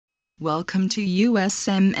Welcome to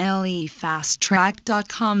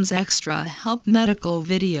USMLEFastTrack.com's extra help medical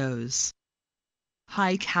videos.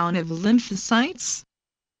 High count of lymphocytes.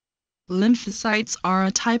 Lymphocytes are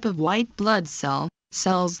a type of white blood cells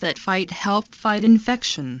that help fight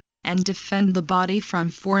infection, and defend the body from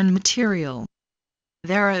foreign material.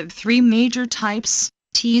 There are three major types: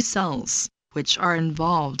 T cells, which are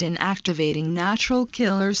involved in activating natural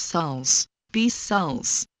killer cells; B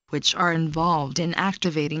cells, which are involved in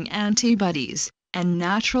activating antibodies; and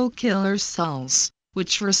natural killer cells,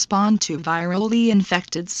 which respond to virally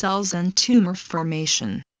infected cells and tumor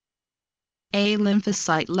formation. A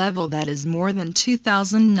lymphocyte level that is more than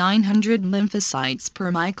 2,900 lymphocytes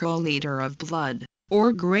per microliter of blood,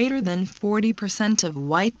 or greater than 40% of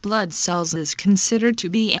white blood cells, is considered to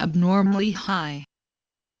be abnormally high.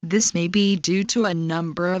 This may be due to a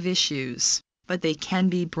number of issues, but they can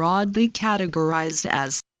be broadly categorized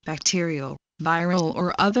as bacterial, viral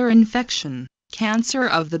or other infection, cancer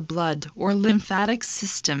of the blood or lymphatic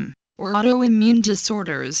system, or autoimmune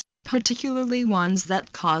disorders, particularly ones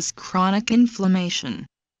that cause chronic inflammation.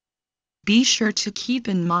 Be sure to keep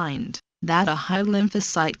in mind that a high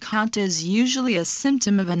lymphocyte count is usually a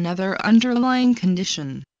symptom of another underlying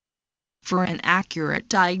condition. For an accurate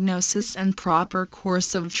diagnosis and proper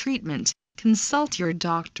course of treatment, consult your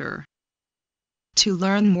doctor. To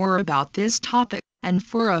learn more about this topic, and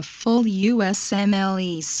for a full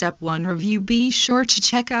USMLE Step 1 review, be sure to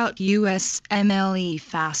check out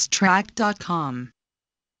USMLEFastTrack.com.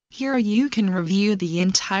 Here you can review the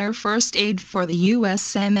entire first aid for the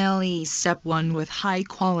USMLE Step 1 with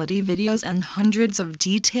high-quality videos and hundreds of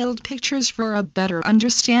detailed pictures for a better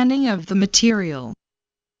understanding of the material.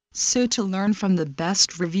 So to learn from the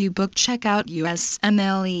best review book, check out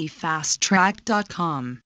USMLEFastTrack.com.